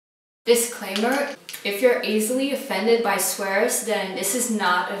Disclaimer, if you're easily offended by swears, then this is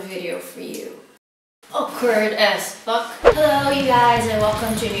not a video for you. Awkward as fuck. Hello you guys and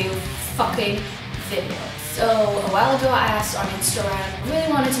welcome to a new fucking video. So a while ago I asked on Instagram, I really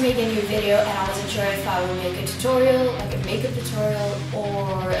wanted to make a new video and I wasn't sure if I would make a tutorial, like a makeup tutorial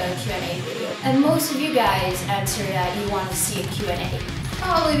or a Q&A video. And most of you guys answered that you want to see a Q&A.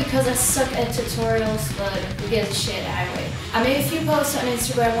 Probably because I suck at tutorials, but who gives a shit anyway. I made a few posts on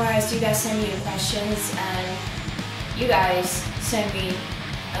Instagram where you guys send me your questions and you guys sent me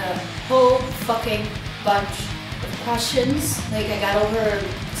a whole fucking bunch of questions. Like I got over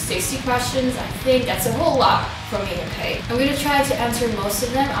 60 questions, I think. That's a whole lot for me, okay? I'm gonna try to answer most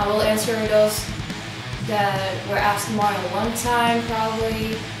of them. I will answer those that were asked more than one time,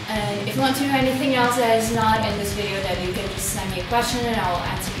 probably. And if you want to know anything else that is not in this video, then you can just send me a question and I will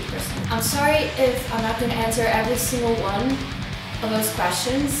answer you personally. I'm sorry if I'm not gonna answer every single one of those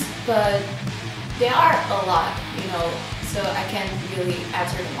questions, but they are a lot, you know, so I can't really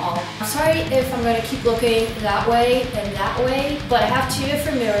answer them all. I'm sorry if I'm gonna keep looking that way and that way, but I have two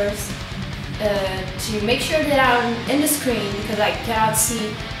different mirrors to make sure that I'm in the screen because I cannot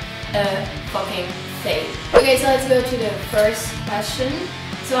see a fucking thing. Okay, so let's go to the first question.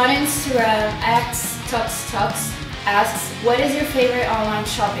 So on Instagram, AXHOM asks, what is your favorite online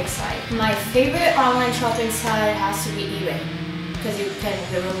shopping site? My favorite online shopping site has to be eBay, because you can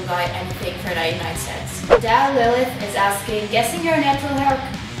literally buy anything for 99 cents. Dad Lilith is asking, guessing your natural hair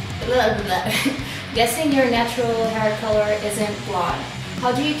color isn't blonde.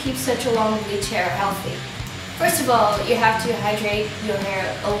 How do you keep such a long bleach hair healthy? First of all, you have to hydrate your hair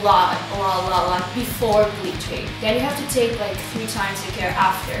a lot before bleaching. Then you have to take like 3 times your care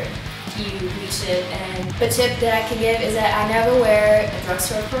after you bleach it. And a tip that I can give is that I never wear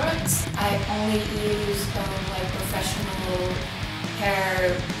drugstore products. I only use like professional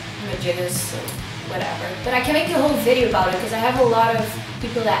hair majigas or whatever. But I can make a whole video about it because I have a lot of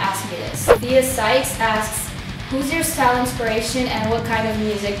people that ask me this. Thea Sykes asks, who's your style inspiration and what kind of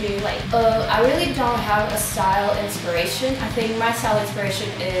music do you like? I really don't have a style inspiration. I think my style inspiration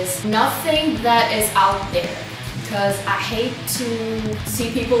is nothing that is out there. Because I hate to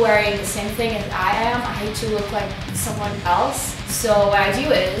see people wearing the same thing as I am. I hate to look like someone else. So what I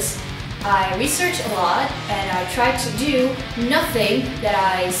do is I research a lot and I try to do nothing that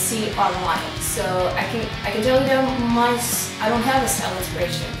I see online. So I can tell you that I don't have a style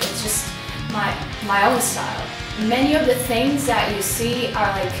inspiration. It's just my own style. Many of the things that you see are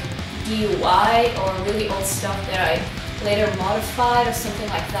like DIY or really old stuff that I later modified or something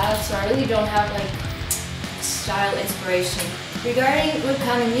like that. So I really don't have like style inspiration. Regarding what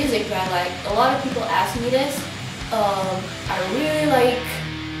kind of music do I like, a lot of people ask me this. I really like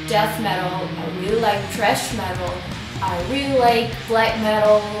death metal, I really like thrash metal, I really like black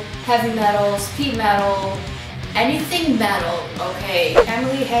metal, heavy metal, speed metal, anything metal, okay.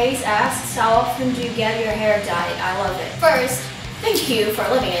 Emily Hayes asks, how often do you get your hair dyed? I love it. First, thank you for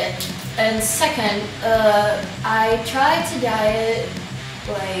loving it. And second, I try to dye it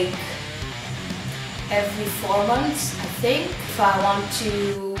like every 4 months, I think. If I want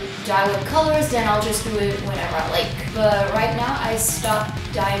to dye with colors, then I'll just do it whenever I like. But right now, I stopped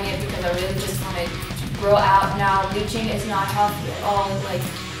dyeing it because I really just want it to grow out now. Bleaching is not healthy at all. Like,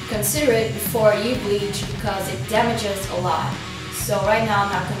 consider it before you bleach because it damages a lot. So right now,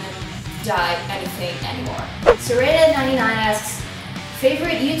 I'm not gonna dye anything anymore. Serena99 asks,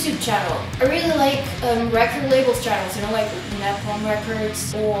 favorite YouTube channel? I really like record labels channels, you know, like Napalm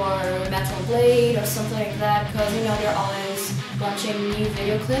Records or Metal Blade or something like that, because you know they're always launching new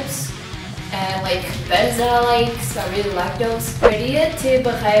video clips and like bands that I like, so I really like those. Maria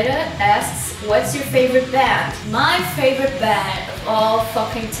Tebareira asks, what's your favorite band? My favorite band of all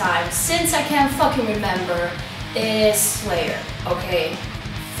fucking time, since I can't fucking remember, is Slayer, okay?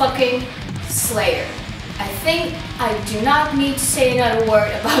 Fucking Slayer. I think I do not need to say another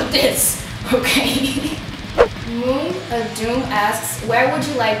word about this, okay? Moon of Doom asks, where would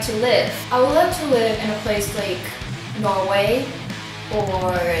you like to live? I would love to live in a place like Norway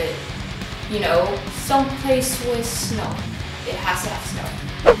or, you know, some place with snow. It has to have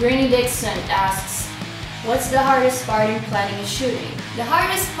snow. Greeny Dixon asks, what's the hardest part in planning a shooting? The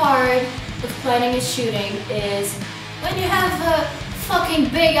hardest part of planning a shooting is when you have a fucking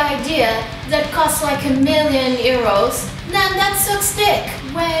big idea that costs like €1 million, then that sucks dick.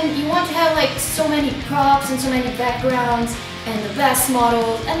 When you want to have like so many props and so many backgrounds and the best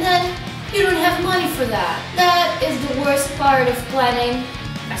models, and then you don't have money for that. That is the worst part of planning.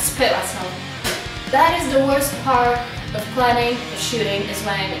 I spit myself. That is the worst part of planning a shooting, is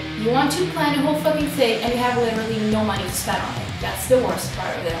when you want to plan a whole fucking thing and you have literally no money to spend on it. That's the worst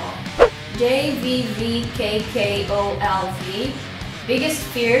part of it all. JVVKKOLV. Biggest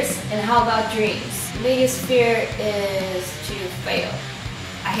fears and how about dreams? Biggest fear is to fail.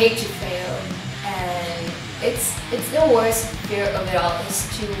 I hate to fail, and it's the worst fear of it all is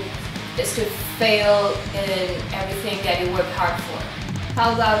to fail in everything that you work hard for.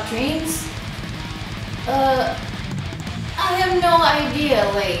 How about dreams? I have no idea.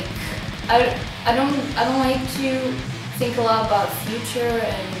 Like I don't like to think a lot about future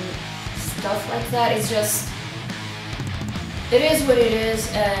and stuff like that. It's just, it is what it is,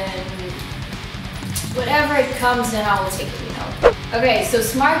 and whatever it comes, then I will take it, you know. Okay, so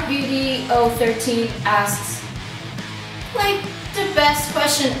Smart Beauty 013 asks, like, the best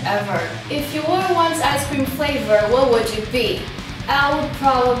question ever. If you were once ice cream flavor, what would you be? I would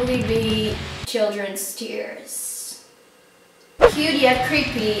probably be children's tears. Cute yet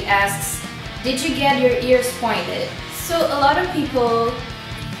creepy asks, did you get your ears pointed? So a lot of people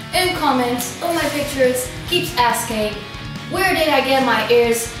in comments on my pictures keeps asking, where did I get my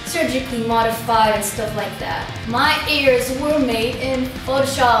ears surgically modified and stuff like that? My ears were made in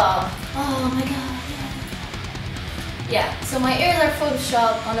Photoshop. Oh my god, yeah. So my ears are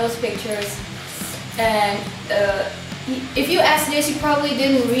photoshopped on those pictures, and if you ask this, you probably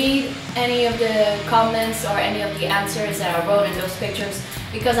didn't read any of the comments or any of the answers that I wrote in those pictures,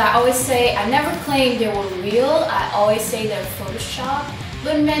 because I always say, I never claim they were real, I always say they're photoshopped,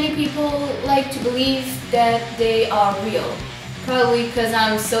 but many people like to believe that they are real. Probably because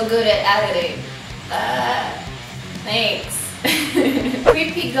I'm so good at editing. Thanks.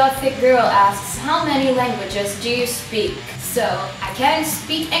 Creepy Gothic Girl asks, how many languages do you speak? So, I can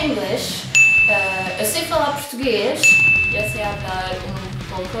speak English, eu sei falar português, ya sé hablar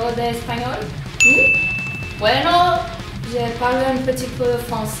poco de español. Bueno, je parle un petit peu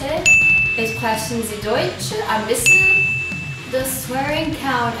français. Sprechen Sie Deutsch? Ein bisschen. Does swearing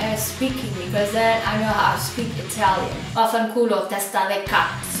count as speaking? Because then I know how to speak Italian. Vaffanculo, testa de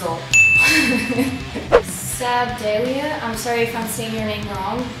cazzo. Sabdalia, I'm sorry if I'm saying your name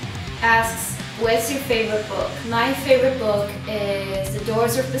wrong, asks, what's your favorite book? My favorite book is The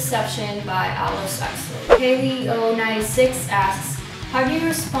Doors of Perception by Aldous Huxley. Kaylee096 asks, how do you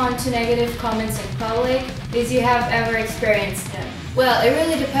respond to negative comments in public? Did you have ever experienced them? Well, it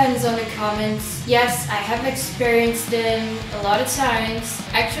really depends on the comments. Yes, I have experienced them a lot of times.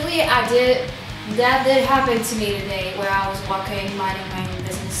 Actually, that did happen to me today, where I was walking, minding my own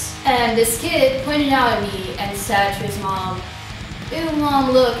business. And this kid pointed out at me and said to his mom, ew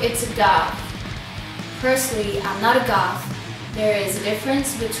mom, look, it's a goth. Personally, I'm not a goth. There is a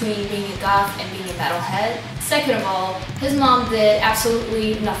difference between being a goth and being a metalhead. Second of all, his mom did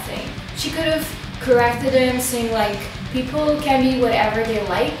absolutely nothing. She could have corrected him, saying like, people can be whatever they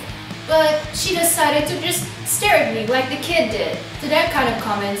like, but she decided to just stare at me like the kid did. To that kind of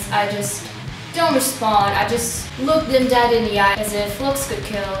comments, I just don't respond. I just look them dead in the eye as if looks could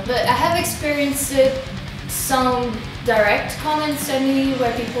kill. But I have experienced some direct comments at me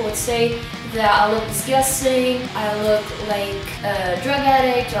where people would say that I look disgusting, I look like a drug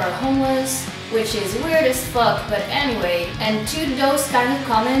addict or homeless, which is weird as fuck, but anyway. And to those kind of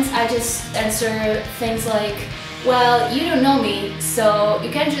comments, I just answer things like, well, you don't know me, so you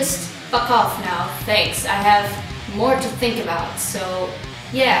can just fuck off now, thanks. I have more to think about, so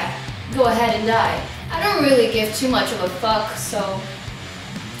yeah, go ahead and die. I don't really give too much of a fuck, so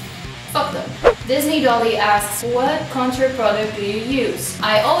fuck them. Disney Dolly asks, what contour product do you use?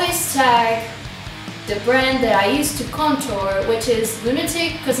 I always tag the brand that I use to contour, which is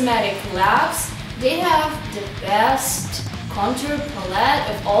Lunatic Cosmetic Labs. They have the best contour palette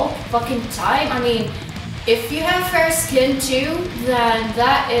of all fucking time. I mean, if you have fair skin too, then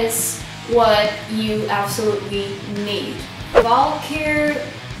that is what you absolutely need. Valkyr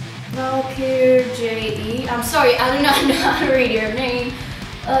JE, I'm sorry, I do not know how to read your name.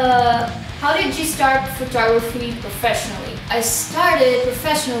 How did you start photography professionally? I started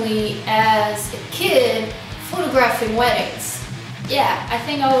professionally as a kid photographing weddings. Yeah, I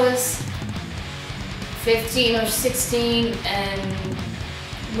think I was 15 or 16, and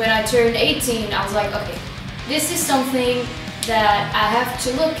when I turned 18, I was like, okay, this is something that I have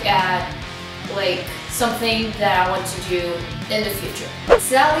to look at, like something that I want to do in the future.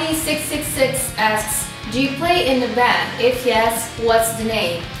 Sally666 asks, do you play in the band? If yes, what's the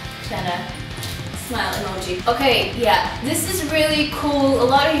name? Kinda smile emoji. Okay, yeah, this is really cool. A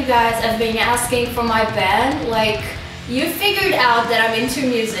lot of you guys have been asking for my band. Like, you figured out that I'm into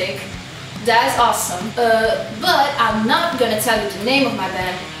music. That is awesome. But I'm not gonna tell you the name of my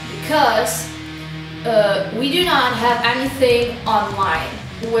band because we do not have anything online.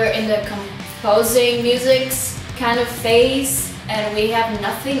 We're in the composing music kind of phase, and we have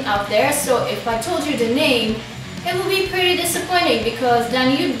nothing out there, so if I told you the name, it would be pretty disappointing because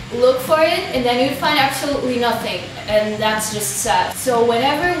then you'd look for it and then you'd find absolutely nothing, and that's just sad. So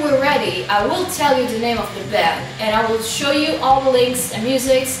whenever we're ready, I will tell you the name of the band and I will show you all the links and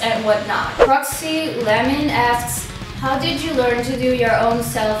musics and whatnot. Proxy Lemon asks, how did you learn to do your own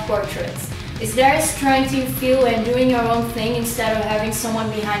self-portraits? Is there a strength you feel when doing your own thing instead of having someone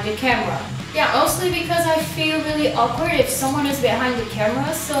behind the camera? Yeah, mostly because I feel really awkward if someone is behind the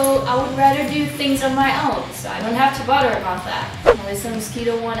camera, so I would rather do things on my own, so I don't have to bother about that. Melissa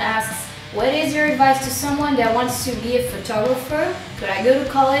Mosquito 1 asks, what is your advice to someone that wants to be a photographer? Could I go to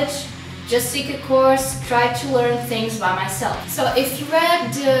college? Just take a course, try to learn things by myself. So if you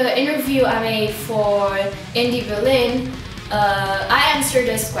read the interview I made for Indie Berlin, I answered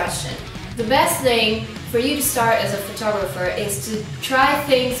this question. The best thing for you to start as a photographer is to try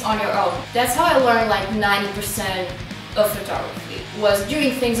things on your own. That's how I learned like 90% of photography. Was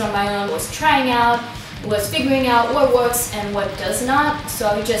doing things on my own, was trying out, was figuring out what works and what does not.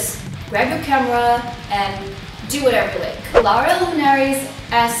 So you just grab your camera and do whatever you like. Laura Lunaris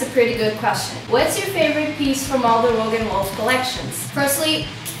asks a pretty good question. What's your favorite piece from all the Rogue & Wolf collections? Firstly,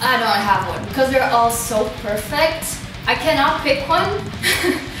 I don't have one because they're all so perfect. I cannot pick one.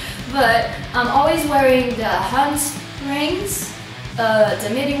 But I'm always wearing the Hunt rings, the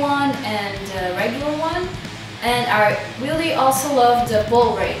MIDI one and the regular one, and I really also love the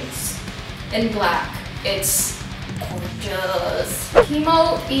bull rings in black. It's gorgeous.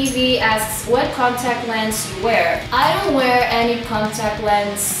 Chemo EV asks what contact lens you wear. I don't wear any contact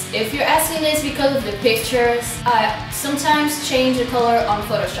lens. If you're asking this because of the pictures, I sometimes change the color on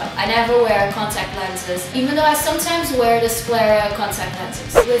Photoshop. I never wear contact lenses, even though I sometimes wear the Sclera contact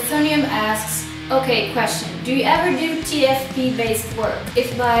lenses. Lithuanium asks, okay, question. Do you ever do TFP based work?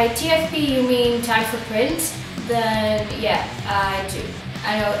 If by TFP you mean time for print, then yeah, I do.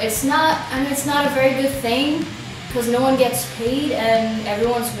 I know it's not a very good thing because no one gets paid and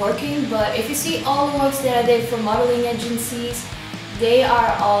everyone's working, but if you see all the works that I did for modeling agencies, they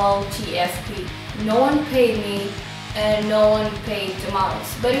are all TFP. No one paid me and no one paid the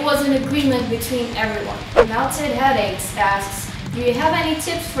models, but it was an agreement between everyone. Melted Headaches asks, do you have any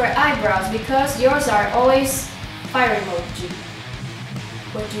tips for eyebrows because yours are always fire emoji?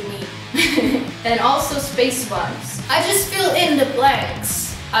 What do you mean? And also space buns. I just fill in the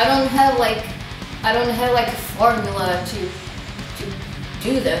blanks. I don't have like a formula to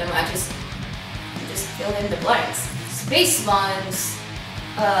do them. I just fill in the blanks. Space buns.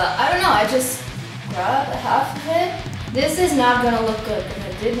 I don't know. I just grab half of it. This is not gonna look good because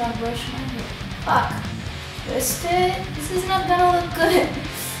I did not brush my hair. Fuck. Twist it. This is not gonna look good.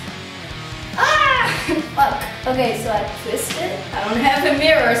 Ah! Fuck. Okay, so I twist it. I don't have a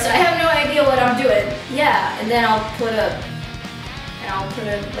mirror, so I have no idea what I'm doing. Yeah, and then I'll put a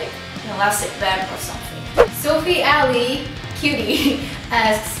like an elastic band or something. Sophie Ali, cutie,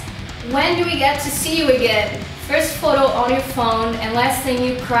 asks, when do we get to see you again? First photo on your phone and last thing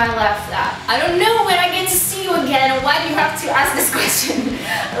you cry laughed at. I don't know when I get to see you again. Why do you have to ask this question?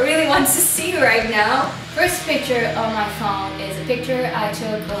 I really want to see you right now. First picture on my phone is a picture I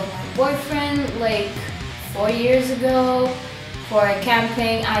took of my boyfriend like 4 years ago for a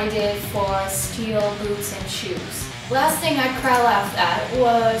campaign I did for steel boots and shoes. Last thing I cry laughed at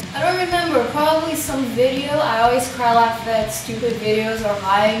was, I don't remember, probably some video. I always cry laugh at stupid videos or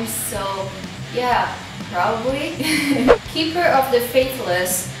rhymes, so yeah, probably. Keeper of the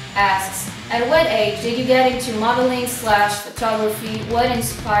Faithless asks, at what age did you get into modeling / photography? What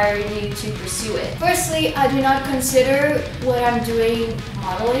inspired you to pursue it? Firstly, I do not consider what I'm doing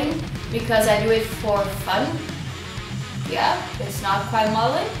modeling because I do it for fun. Yeah, it's not quite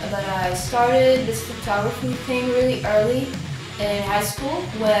modeling, but I started this photography thing really early in high school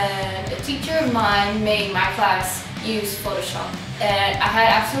when a teacher of mine made my class use Photoshop. And I had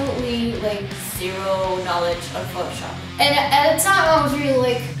absolutely like zero knowledge of Photoshop. And at the time I was really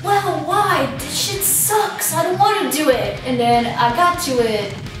like, well, why? This shit sucks, I don't want to do it. And then I got to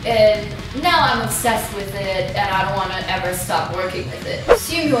it and now I'm obsessed with it and I don't want to ever stop working with it.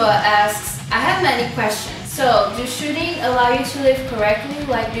 Sumua asks, I have many questions. So, does shooting allow you to live correctly?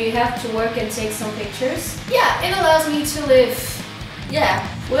 Like, do you have to work and take some pictures? Yeah, it allows me to live. Yeah.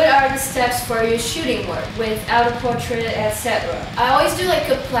 What are the steps for your shooting work without a portrait, etc.? I always do like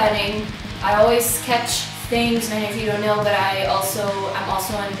a planning. I always sketch things. Many of you don't know, but I'm also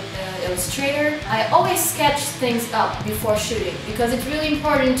an illustrator. I always sketch things up before shooting because it's really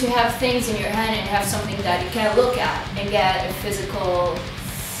important to have things in your hand and have something that you can look at and get a physical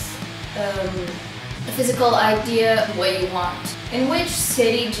idea of what you want. In which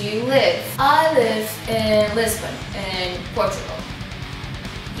city do you live? I live in Lisbon, in Portugal.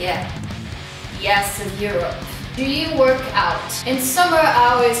 Yeah. Yes, in Europe. Do you work out? In summer,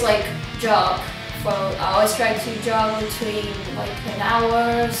 I always like jog. I always try to jog between like an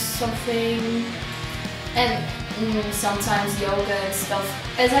hour or something. And sometimes yoga and stuff.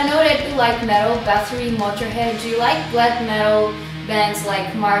 As I know that you like metal, Bathory, Motorhead, do you like black metal bands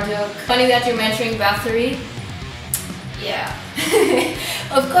like Marduk? Funny that you're mentioning Bathory. Yeah.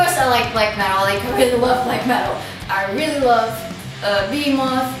 Of course I like black metal, like I really love black metal. I really love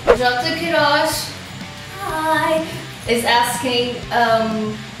Behemoth. Jota Kirosh, hi, is asking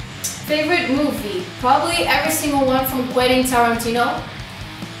favorite movie. Probably every single one from Quentin Tarantino,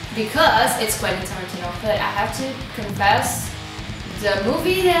 because it's Quentin Tarantino. But I have to confess, the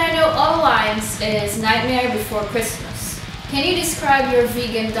movie that I know all lines is Nightmare Before Christmas. Can you describe your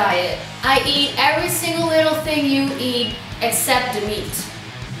vegan diet? I eat every single little thing you eat except the meat.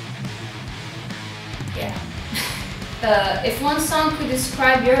 Yeah. If one song could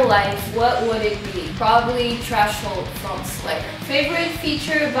describe your life, what would it be? Probably Threshold from Slayer. Favorite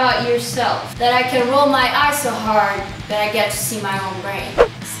feature about yourself? That I can roll my eyes so hard that I get to see my own brain.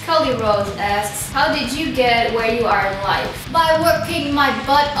 Scully Rose asks, how did you get where you are in life? By working my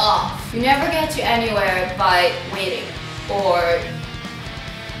butt off. You never get to anywhere by waiting or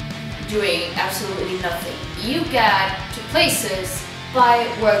doing absolutely nothing. You get to places by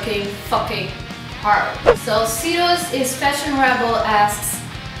working fucking hard. So Cetos is Fashion Rebel asks,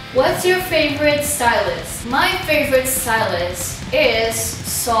 what's your favorite stylist? My favorite stylist is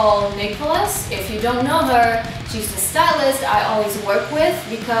Nicolas. If you don't know her, she's the stylist I always work with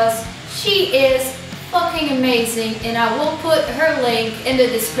because she is fucking amazing, and I will put her link in the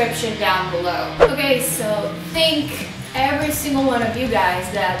description down below. Okay, so thank every single one of you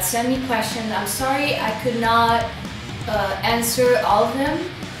guys that sent me questions. I'm sorry I could not answer all of them.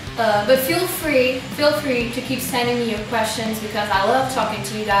 But feel free to keep sending me your questions because I love talking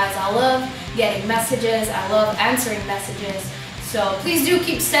to you guys. I love getting messages. I love answering messages. So please do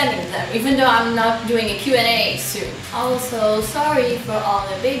keep sending them, even though I'm not doing a Q&A soon. Also, sorry for all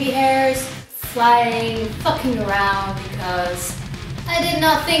the baby hairs flying, fucking around, because I did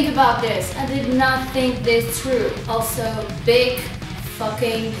not think about this. I did not think this through. Also, big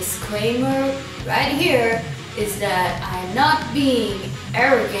fucking disclaimer right here is that I'm not being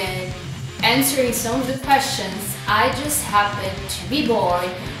arrogant answering some of the questions. I just happen to be born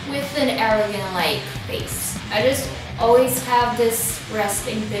with an arrogant-like face. I just always have this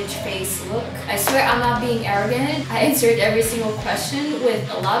resting bitch face look. I swear I'm not being arrogant. I answered every single question with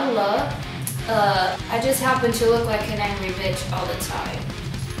a lot of love. I just happen to look like an angry bitch all the time.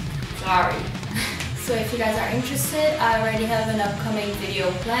 Sorry. So if you guys are interested, I already have an upcoming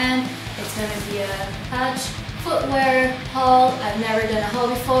video planned. It's gonna be a patch footwear haul. I've never done a haul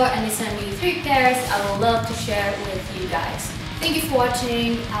before, and they sent me 3 pairs. I would love to share it with you guys. Thank you for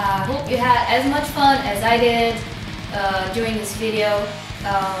watching. I hope you had as much fun as I did doing this video.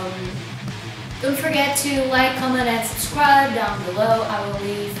 Don't forget to like, comment, and subscribe down below. I will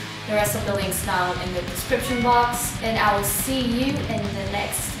leave the rest of the links down in the description box, and I will see you in the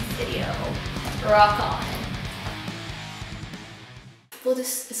next video. Rock on!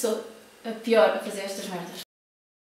 Foda-se, eu sou a pior a fazer estas merdas.